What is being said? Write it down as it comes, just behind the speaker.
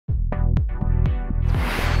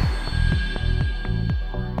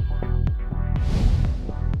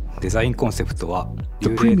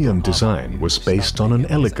The premium design was based on an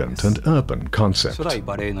elegant and urban concept.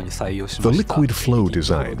 The liquid flow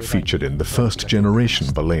design featured in the first generation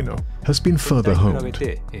Baleno has been further honed.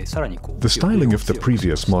 The styling of the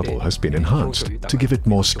previous model has been enhanced to give it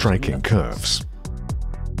more striking curves.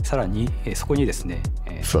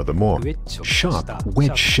 Furthermore, sharp,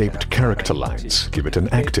 wedge-shaped character lines give it an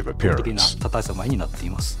active appearance.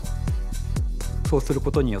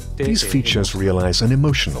 These features realize an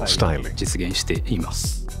emotional styling.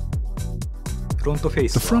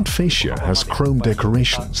 The front fascia has chrome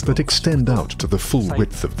decorations that extend out to the full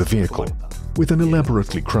width of the vehicle, with an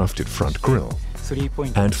elaborately crafted front grille.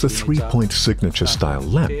 And the three-point signature-style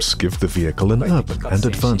lamps give the vehicle an urban and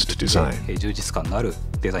advanced design.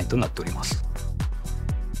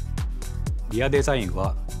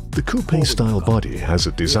 The coupe-style body has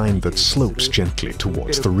a design that slopes gently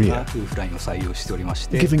towards the rear,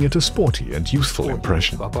 giving it a sporty and youthful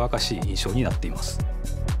impression. The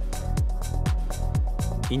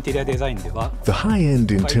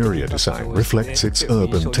high-end interior design reflects its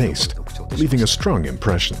urban taste, leaving a strong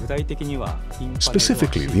impression.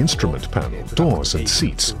 Specifically, the instrument panel, doors and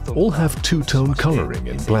seats all have two-tone coloring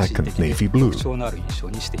in black and navy blue,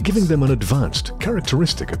 giving them an advanced,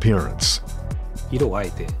 characteristic appearance.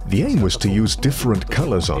 The aim was to use different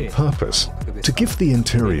colors on purpose to give the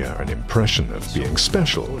interior an impression of being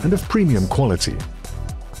special and of premium quality.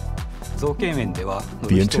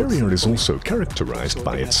 The interior is also characterized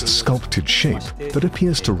by its sculpted shape that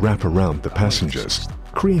appears to wrap around the passengers,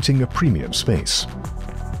 creating a premium space.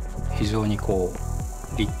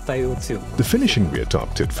 The finishing we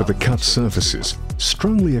adopted for the cut surfaces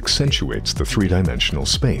strongly accentuates the three-dimensional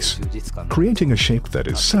space, creating a shape that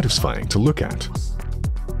is satisfying to look at.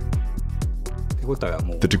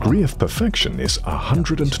 The degree of perfection is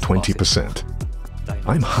 120%.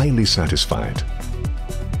 I'm highly satisfied.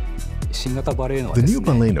 The new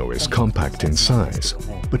Baleno is compact in size,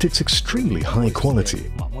 but it's extremely high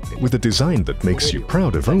quality, with a design that makes you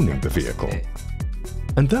proud of owning the vehicle.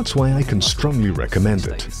 And that's why I can strongly recommend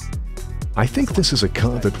it. I think this is a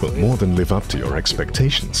car that will more than live up to your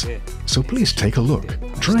expectations. So please take a look,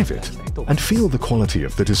 drive it, and feel the quality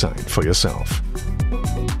of the design for yourself.